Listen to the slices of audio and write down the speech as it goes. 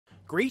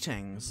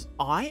Greetings,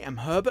 I am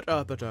Herbert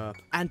Erpaderp,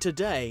 and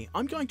today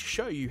I'm going to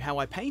show you how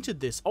I painted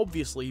this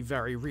obviously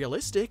very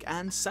realistic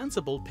and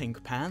sensible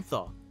Pink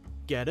Panther.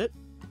 Get it?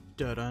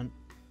 Dun dun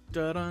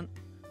dun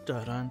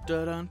dun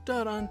dun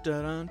dun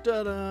dun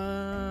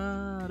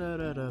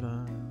dun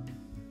dun.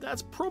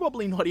 That's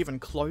probably not even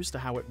close to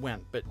how it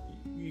went, but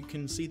you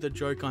can see the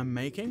joke I'm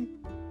making?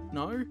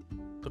 No?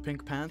 The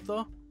Pink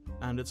Panther?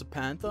 And it's a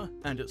panther?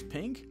 And it's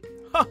pink?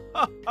 Ha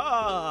ha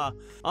ha!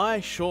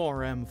 I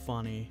sure am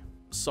funny.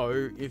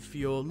 So, if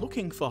you're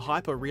looking for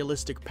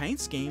hyper-realistic paint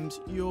schemes,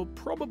 you're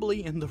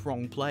probably in the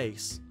wrong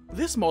place.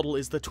 This model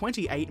is the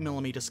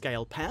 28mm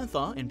scale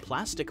Panther in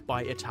plastic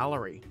by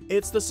Deley.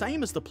 It's the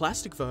same as the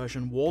plastic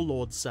version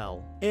Warlord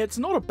Cell. It's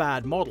not a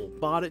bad model,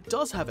 but it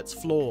does have its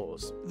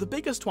flaws. The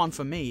biggest one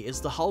for me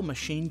is the hull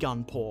machine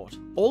gun port.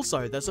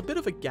 Also, there's a bit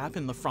of a gap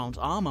in the front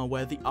armour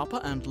where the upper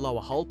and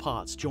lower hull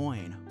parts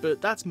join, but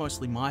that's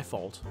mostly my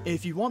fault.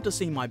 If you want to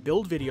see my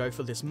build video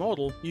for this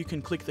model, you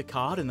can click the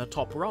card in the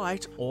top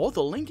right, or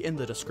the link in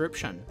the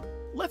description.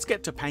 Let's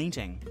get to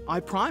painting. I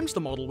primed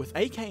the model with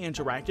AK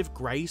Interactive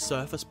Grey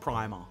Surface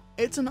Primer.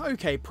 It's an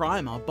okay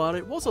primer, but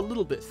it was a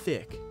little bit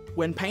thick.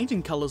 When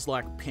painting colours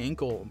like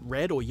pink or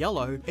red or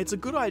yellow, it's a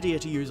good idea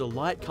to use a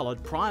light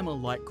coloured primer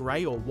like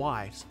grey or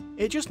white.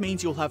 It just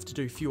means you'll have to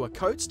do fewer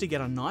coats to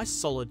get a nice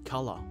solid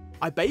colour.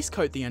 I base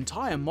coat the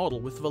entire model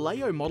with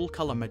Vallejo Model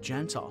Color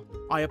Magenta.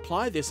 I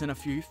apply this in a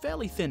few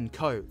fairly thin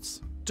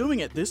coats.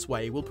 Doing it this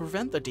way will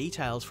prevent the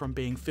details from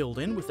being filled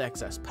in with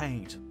excess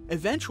paint.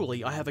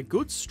 Eventually, I have a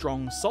good,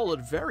 strong,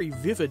 solid, very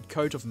vivid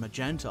coat of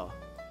magenta.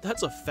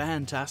 That's a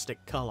fantastic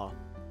colour.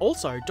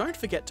 Also, don't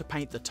forget to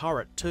paint the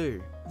turret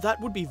too. That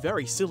would be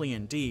very silly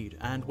indeed,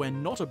 and we're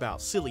not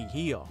about silly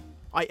here.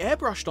 I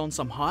airbrushed on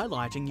some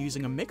highlighting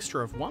using a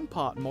mixture of 1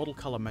 part model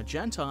colour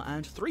magenta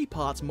and 3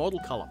 parts model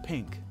colour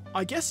pink.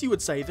 I guess you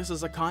would say this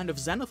is a kind of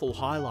zenithal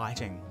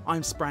highlighting.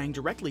 I'm spraying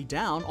directly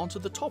down onto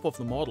the top of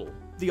the model.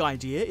 The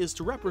idea is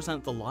to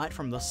represent the light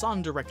from the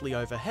sun directly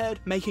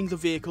overhead, making the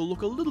vehicle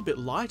look a little bit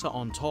lighter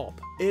on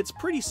top. It's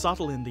pretty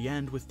subtle in the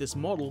end with this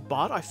model,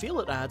 but I feel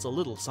it adds a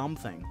little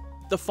something.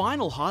 The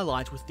final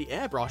highlight with the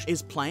airbrush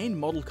is plain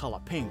model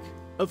colour pink.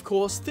 Of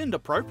course, thinned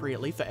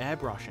appropriately for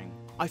airbrushing.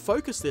 I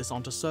focus this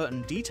onto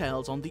certain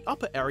details on the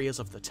upper areas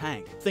of the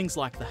tank, things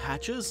like the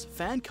hatches,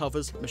 fan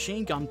covers,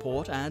 machine gun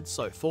port, and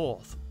so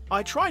forth.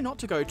 I try not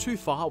to go too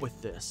far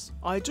with this.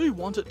 I do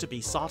want it to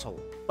be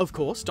subtle. Of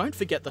course, don't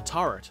forget the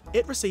turret.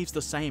 It receives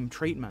the same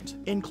treatment,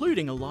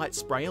 including a light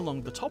spray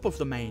along the top of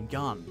the main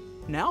gun.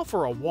 Now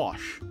for a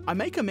wash. I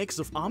make a mix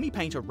of Army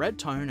Painter Red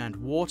Tone and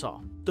water.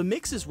 The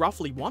mix is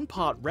roughly 1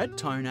 part red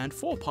tone and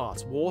 4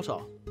 parts water.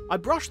 I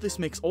brush this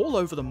mix all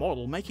over the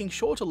model, making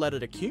sure to let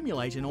it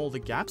accumulate in all the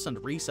gaps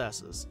and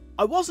recesses.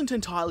 I wasn't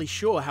entirely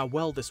sure how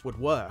well this would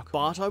work,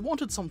 but I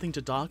wanted something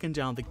to darken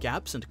down the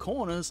gaps and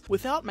corners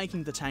without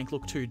making the tank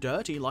look too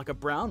dirty like a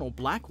brown or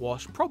black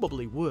wash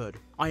probably would.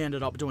 I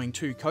ended up doing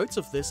 2 coats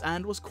of this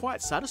and was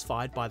quite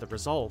satisfied by the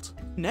result.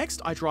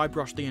 Next, I dry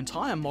brushed the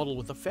entire model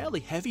with a fairly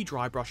heavy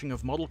dry brushing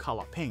of model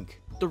colour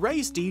pink. The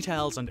raised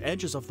details and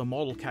edges of the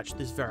model catch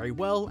this very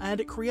well, and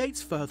it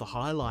creates further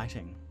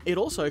highlighting. It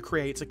also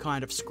creates a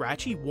kind of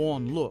scratchy,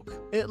 worn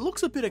look. It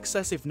looks a bit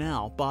excessive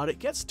now, but it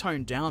gets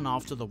toned down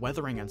after the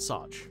weathering and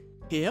such.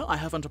 Here, I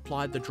haven't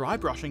applied the dry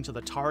brushing to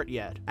the turret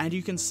yet, and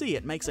you can see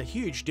it makes a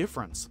huge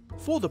difference.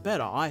 For the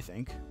better, I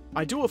think.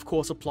 I do of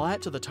course apply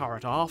it to the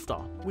turret after.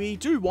 We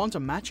do want a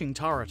matching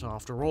turret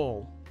after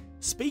all.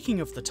 Speaking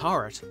of the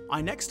turret,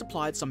 I next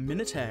applied some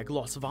Minotaur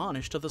gloss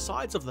varnish to the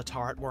sides of the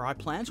turret where I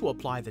plan to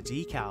apply the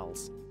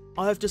decals.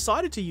 I have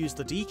decided to use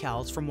the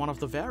decals from one of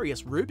the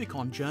various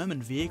Rubicon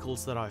German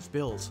vehicles that I've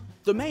built.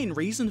 The main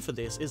reason for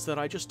this is that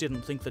I just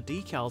didn't think the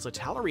decals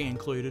Deley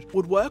included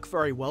would work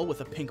very well with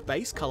a pink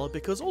base colour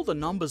because all the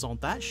numbers on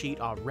that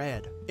sheet are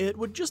red. It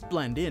would just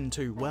blend in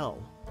too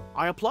well.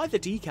 I apply the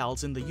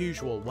decals in the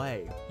usual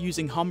way,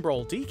 using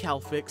Humbrol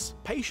decal fix,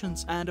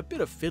 patience, and a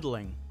bit of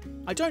fiddling.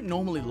 I don't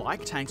normally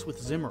like tanks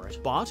with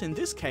Zimmerit, but in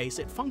this case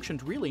it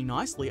functioned really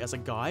nicely as a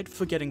guide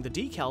for getting the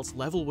decals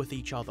level with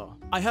each other.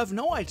 I have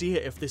no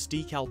idea if this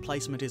decal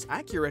placement is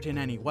accurate in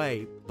any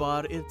way,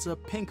 but it's a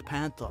Pink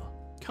Panther.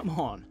 Come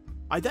on.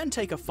 I then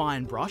take a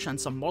fine brush and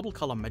some model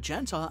colour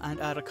magenta and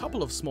add a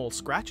couple of small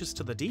scratches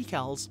to the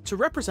decals to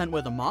represent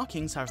where the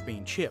markings have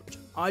been chipped.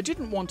 I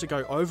didn't want to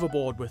go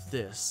overboard with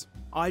this.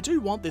 I do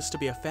want this to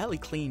be a fairly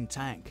clean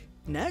tank.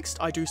 Next,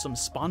 I do some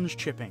sponge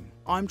chipping.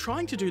 I'm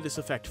trying to do this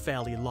effect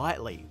fairly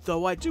lightly,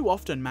 though I do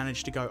often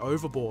manage to go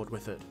overboard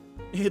with it.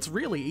 It's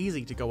really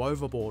easy to go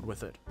overboard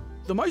with it.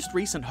 The most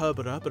recent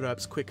Herbert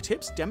Erpaderp's quick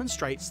tips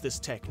demonstrates this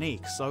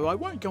technique, so I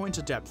won't go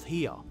into depth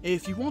here.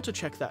 If you want to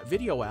check that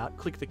video out,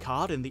 click the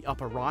card in the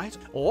upper right,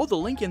 or the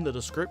link in the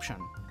description.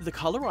 The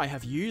colour I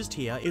have used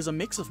here is a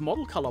mix of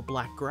model colour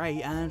black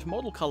grey and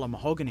model colour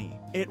mahogany.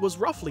 It was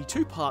roughly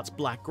 2 parts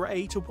black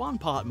grey to 1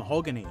 part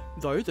mahogany,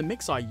 though the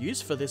mix I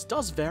use for this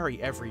does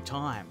vary every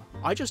time.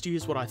 I just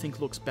use what I think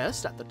looks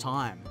best at the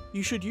time.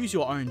 You should use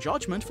your own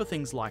judgment for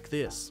things like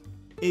this.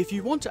 If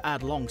you want to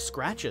add long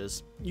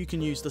scratches, you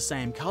can use the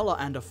same colour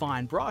and a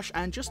fine brush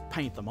and just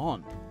paint them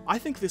on. I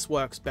think this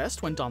works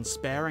best when done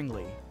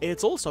sparingly.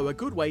 It's also a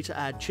good way to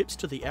add chips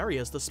to the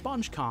areas the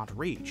sponge can't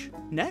reach.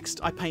 Next,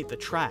 I paint the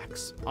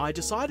tracks. I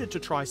decided to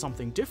try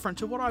something different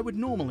to what I would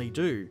normally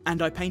do,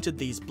 and I painted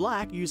these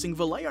black using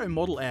Vallejo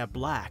Model Air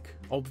black.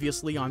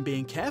 Obviously, I'm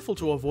being careful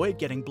to avoid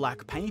getting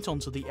black paint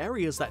onto the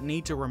areas that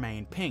need to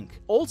remain pink.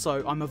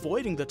 Also, I'm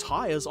avoiding the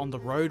tyres on the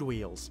road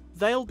wheels.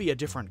 They'll be a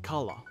different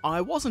colour.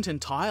 I wasn't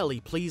entirely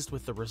pleased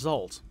with the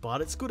result,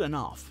 but it's good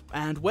enough,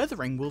 and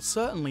weathering will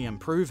certainly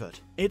improve it.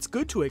 It's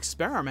good to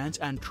experiment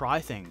and try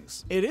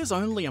things. It is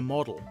only a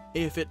model.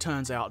 If it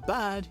turns out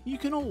bad, you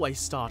can always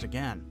start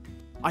again.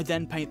 I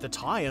then paint the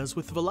tyres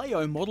with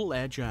Vallejo Model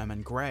Air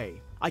German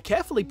Grey. I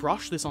carefully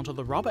brush this onto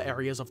the rubber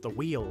areas of the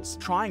wheels,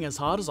 trying as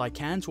hard as I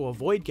can to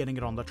avoid getting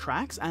it on the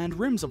tracks and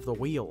rims of the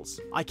wheels.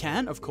 I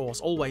can, of course,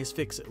 always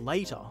fix it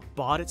later,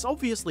 but it's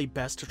obviously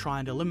best to try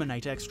and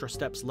eliminate extra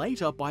steps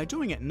later by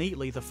doing it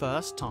neatly the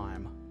first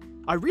time.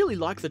 I really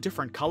like the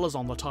different colours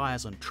on the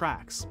tyres and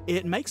tracks.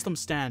 It makes them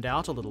stand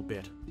out a little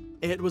bit.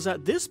 It was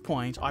at this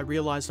point I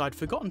realised I'd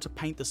forgotten to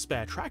paint the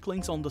spare track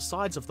links on the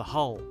sides of the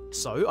hull,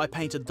 so I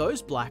painted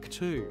those black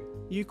too.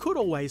 You could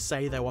always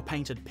say they were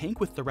painted pink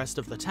with the rest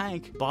of the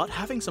tank, but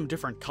having some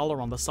different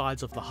colour on the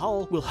sides of the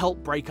hull will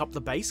help break up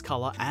the base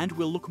colour and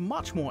will look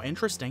much more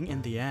interesting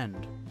in the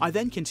end. I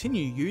then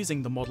continue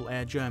using the Model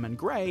Air German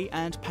Grey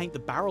and paint the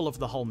barrel of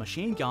the hull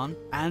machine gun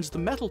and the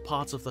metal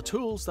parts of the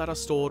tools that are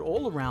stored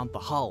all around the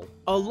hull.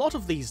 A lot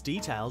of these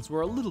details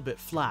were a little bit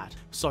flat,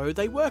 so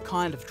they were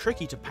kind of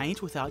tricky to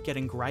paint without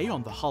getting grey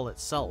on the hull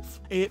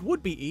itself. It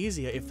would be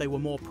easier if they were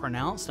more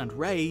pronounced and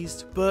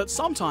raised, but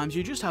sometimes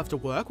you just have to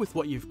work with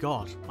what you've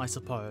got, I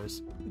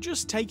suppose.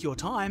 Just take your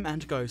time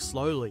and go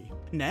slowly.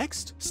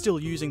 Next, still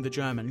using the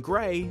German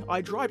Grey,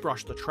 I dry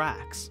brush the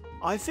tracks.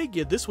 I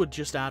figured this would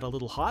just add a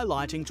little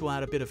highlighting to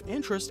add a bit of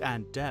interest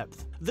and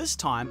depth. This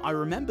time, I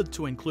remembered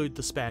to include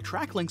the spare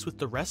track links with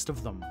the rest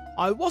of them.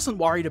 I wasn't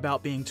worried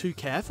about being too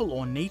careful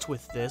or neat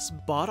with this,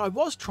 but I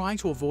was trying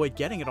to avoid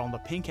getting it on the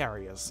pink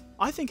areas.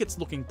 I think it's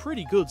looking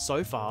pretty good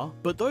so far,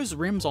 but those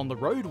rims on the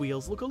road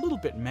wheels look a little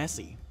bit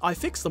messy. I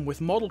fix them with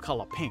model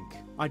colour pink.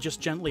 I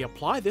just gently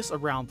apply this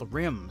around the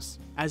rims.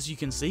 As you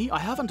can see, I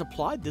haven't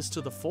applied this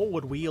to the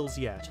forward wheels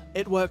yet.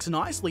 It works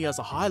nicely as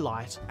a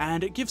highlight,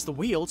 and it gives the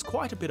wheels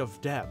quite a bit of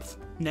depth.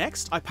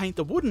 Next, I paint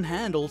the wooden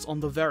handles on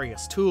the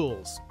various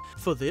tools.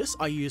 For this,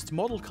 I used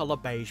model colour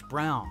Beige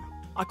Brown.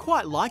 I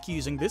quite like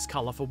using this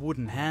colour for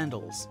wooden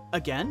handles.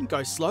 Again,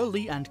 go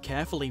slowly and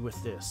carefully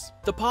with this.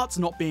 The parts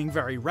not being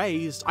very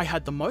raised, I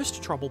had the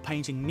most trouble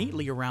painting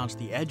neatly around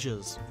the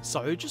edges,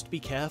 so just be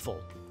careful.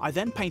 I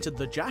then painted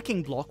the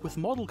jacking block with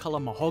model colour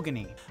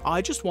Mahogany.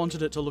 I just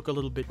wanted it to look a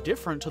little bit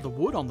different to the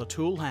wood on the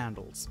tool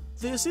handles.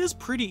 This is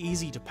pretty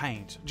easy to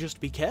paint,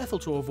 just be careful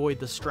to avoid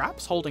the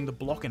straps holding the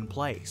block in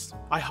place.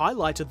 I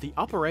highlighted the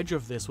upper edge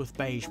of this with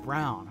Beige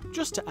Brown,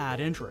 just to add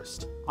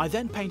interest. I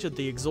then painted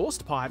the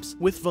exhaust pipes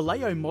with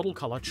Vallejo model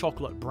colour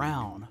Chocolate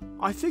Brown.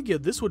 I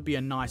figured this would be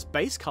a nice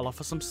base colour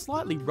for some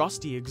slightly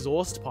rusty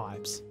exhaust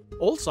pipes.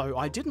 Also,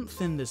 I didn't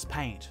thin this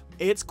paint.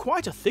 It's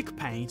quite a thick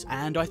paint,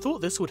 and I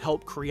thought this would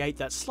help create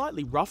that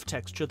slightly rough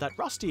texture that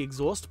rusty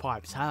exhaust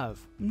pipes have.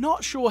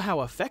 Not sure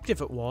how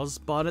effective it was,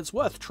 but it's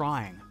worth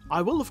trying.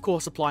 I will of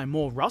course apply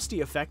more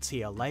rusty effects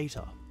here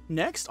later.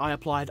 Next, I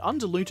applied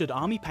undiluted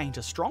Army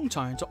Painter Strong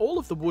Tone to all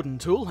of the wooden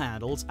tool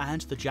handles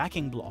and the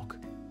jacking block.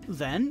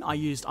 Then, I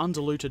used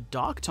undiluted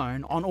dark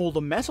tone on all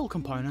the metal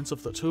components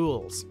of the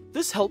tools.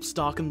 This helps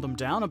darken them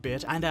down a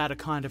bit and add a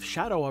kind of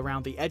shadow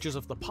around the edges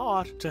of the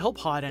part to help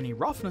hide any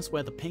roughness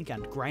where the pink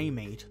and grey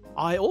meet.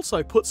 I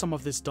also put some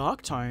of this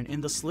dark tone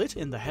in the slit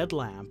in the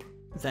headlamp.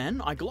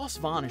 Then, I gloss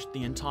varnished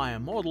the entire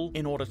model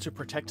in order to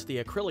protect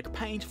the acrylic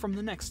paint from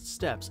the next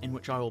steps in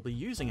which I will be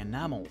using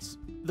enamels.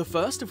 The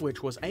first of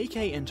which was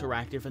AK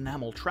Interactive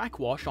Enamel Track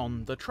Wash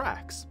on the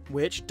tracks,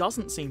 which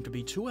doesn't seem to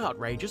be too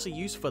outrageous a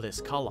use for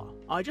this colour.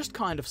 I just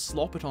kind of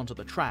slop it onto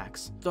the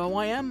tracks, though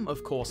I am,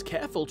 of course,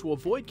 careful to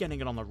avoid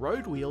getting it on the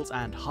road wheels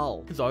and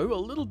hull, though a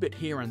little bit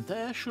here and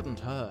there shouldn't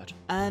hurt,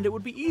 and it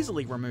would be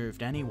easily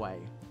removed anyway.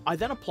 I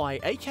then apply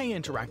AK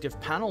Interactive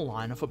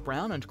Paneliner for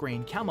brown and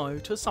green camo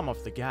to some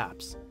of the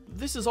gaps.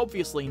 This is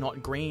obviously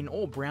not green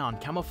or brown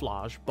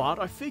camouflage, but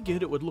I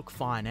figured it would look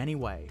fine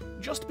anyway.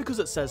 Just because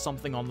it says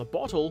something on the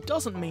bottle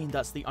doesn't mean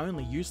that's the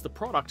only use the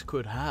product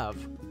could have.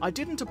 I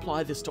didn't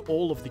apply this to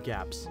all of the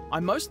gaps. I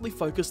mostly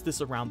focused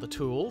this around the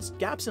tools,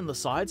 gaps in the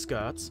side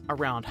skirts,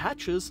 around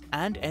hatches,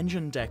 and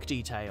engine deck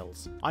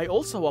details. I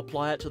also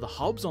apply it to the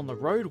hubs on the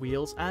road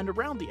wheels and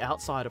around the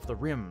outside of the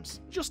rims,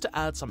 just to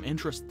add some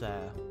interest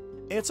there.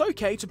 It's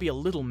okay to be a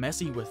little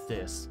messy with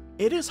this.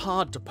 It is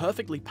hard to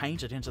perfectly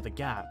paint it into the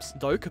gaps,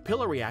 though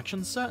capillary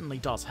action certainly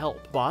does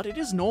help, but it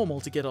is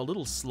normal to get a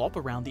little slop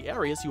around the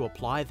areas you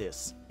apply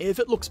this. If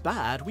it looks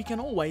bad, we can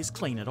always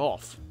clean it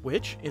off,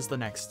 which is the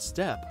next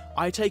step.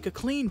 I take a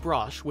clean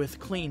brush with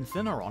clean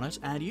thinner on it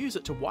and use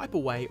it to wipe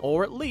away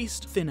or at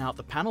least thin out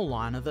the panel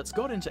liner that's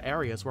got into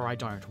areas where I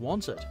don't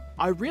want it.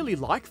 I really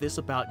like this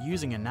about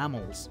using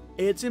enamels.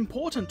 It's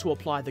important to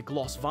apply the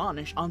gloss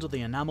varnish under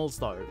the enamels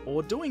though,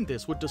 or doing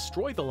this would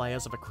destroy the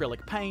layers of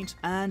acrylic paint,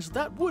 and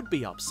that would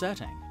be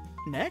upsetting.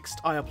 Next,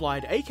 I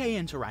applied AK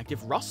Interactive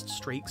rust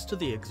streaks to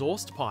the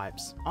exhaust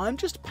pipes. I'm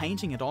just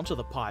painting it onto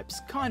the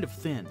pipes, kind of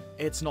thin.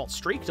 It's not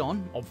streaked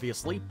on,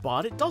 obviously,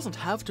 but it doesn't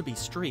have to be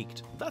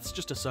streaked. That's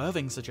just a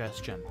serving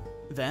suggestion.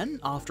 Then,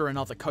 after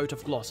another coat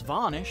of gloss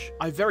varnish,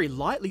 I very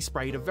lightly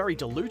sprayed a very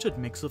diluted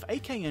mix of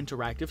AK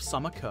Interactive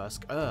Summer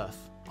Kursk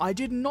Earth. I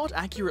did not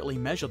accurately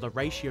measure the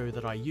ratio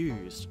that I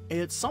used.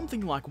 It's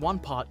something like 1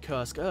 part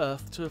Kursk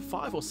Earth to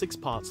 5 or 6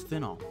 parts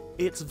thinner.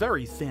 It's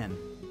very thin.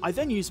 I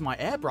then used my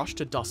airbrush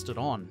to dust it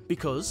on,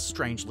 because,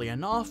 strangely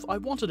enough, I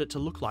wanted it to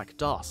look like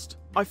dust.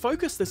 I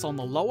focus this on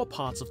the lower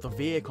parts of the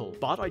vehicle,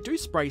 but I do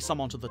spray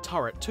some onto the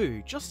turret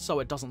too, just so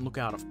it doesn't look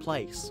out of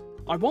place.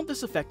 I want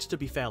this effect to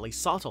be fairly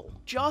subtle,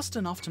 just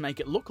enough to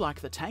make it look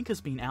like the tank has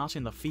been out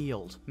in the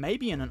field,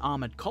 maybe in an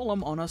armoured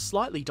column on a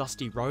slightly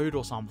dusty road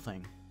or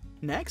something.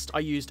 Next, I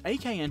used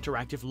AK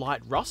Interactive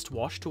Light Rust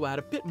Wash to add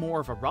a bit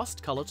more of a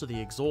rust colour to the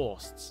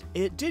exhausts.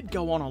 It did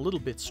go on a little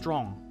bit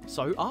strong,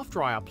 so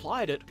after I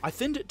applied it, I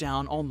thinned it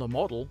down on the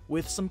model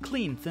with some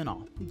clean thinner,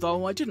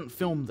 though I didn't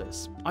film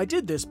this. I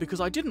did this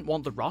because I didn't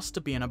want the rust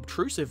to be an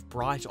obtrusive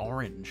bright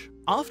orange.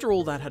 After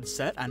all that had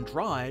set and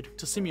dried,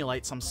 to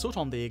simulate some soot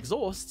on the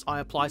exhausts,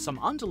 I apply some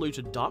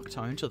undiluted dark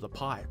tone to the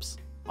pipes.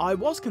 I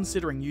was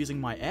considering using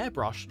my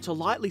airbrush to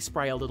lightly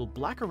spray a little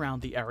black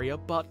around the area,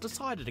 but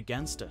decided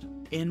against it.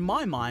 In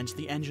my mind,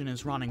 the engine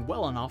is running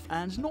well enough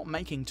and not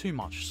making too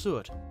much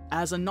soot.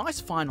 As a nice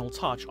final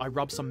touch, I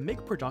rub some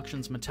Mig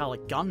Productions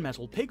metallic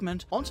gunmetal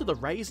pigment onto the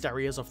raised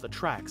areas of the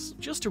tracks,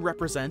 just to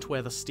represent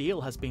where the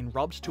steel has been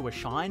rubbed to a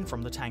shine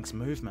from the tank's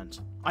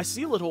movement. I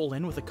seal it all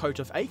in with a coat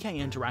of AK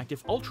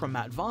Interactive Ultra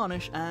Matte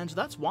Varnish, and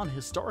that's one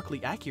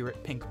historically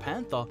accurate Pink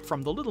Panther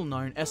from the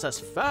little-known SS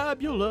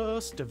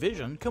Fabulous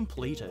division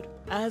completed.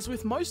 As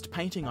with most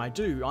painting I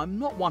do, I'm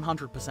not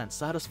 100%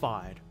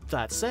 satisfied.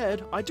 That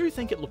said, I do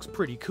think it looks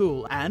pretty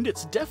cool, and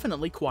it's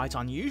definitely quite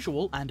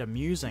unusual and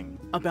amusing.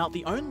 About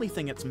the only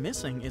thing it's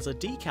missing is a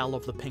decal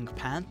of the Pink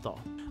Panther.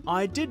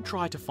 I did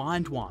try to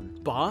find one,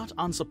 but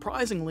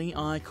unsurprisingly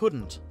I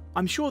couldn't.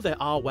 I'm sure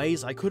there are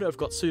ways I could have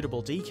got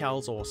suitable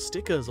decals or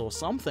stickers or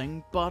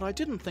something, but I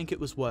didn't think it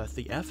was worth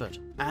the effort.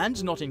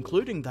 And not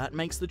including that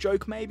makes the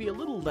joke maybe a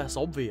little less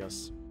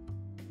obvious.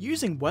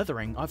 Using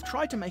weathering, I've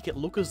tried to make it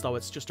look as though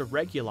it's just a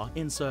regular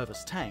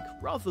in-service tank,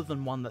 rather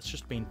than one that's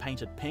just been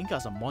painted pink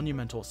as a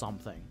monument or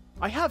something.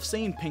 I have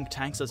seen pink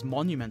tanks as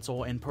monuments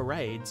or in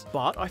parades,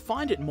 but I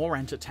find it more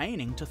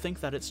entertaining to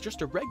think that it's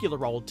just a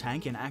regular old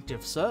tank in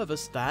active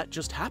service that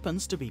just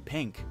happens to be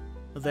pink.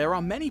 There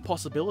are many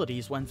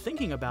possibilities when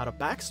thinking about a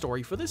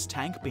backstory for this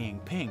tank being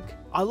pink.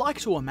 I like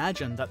to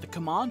imagine that the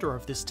commander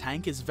of this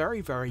tank is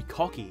very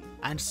cocky,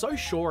 and so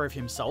sure of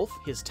himself,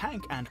 his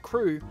tank and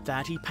crew,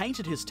 that he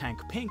painted his tank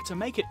pink to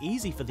make it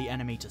easy for the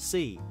enemy to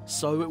see,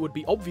 so it would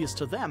be obvious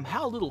to them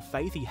how little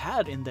faith he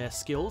had in their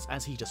skills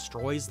as he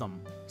destroys them.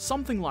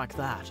 Something like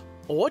that.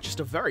 Or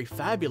just a very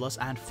fabulous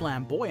and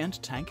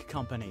flamboyant tank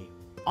company.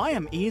 I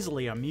am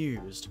easily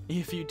amused,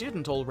 if you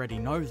didn't already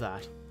know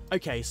that.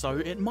 Okay, so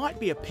it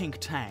might be a pink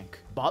tank,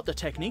 but the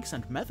techniques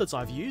and methods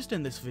I've used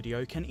in this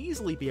video can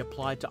easily be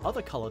applied to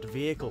other coloured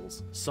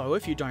vehicles, so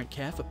if you don't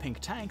care for pink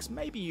tanks,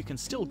 maybe you can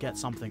still get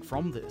something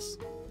from this.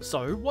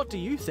 So, what do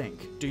you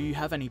think? Do you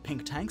have any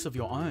pink tanks of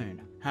your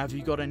own? Have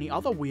you got any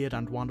other weird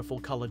and wonderful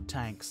coloured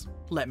tanks?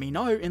 Let me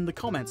know in the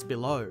comments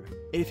below.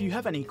 If you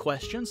have any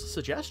questions,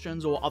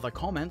 suggestions, or other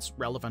comments,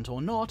 relevant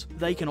or not,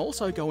 they can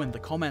also go in the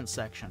comments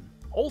section.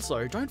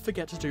 Also, don't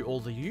forget to do all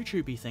the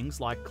YouTubey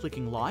things like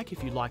clicking like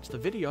if you liked the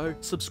video,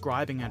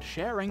 subscribing and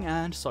sharing,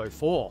 and so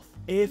forth.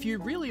 If you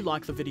really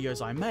like the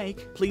videos I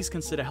make, please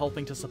consider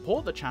helping to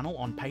support the channel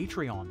on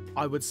Patreon.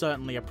 I would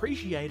certainly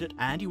appreciate it,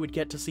 and you would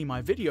get to see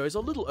my videos a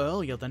little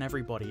earlier than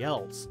everybody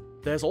else.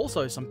 There's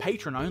also some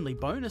patron-only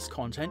bonus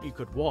content you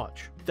could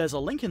watch. There's a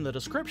link in the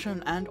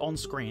description and on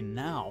screen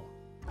now.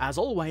 As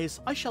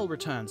always, I shall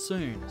return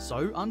soon,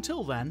 so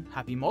until then,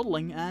 happy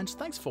modelling and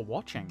thanks for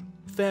watching.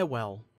 Farewell.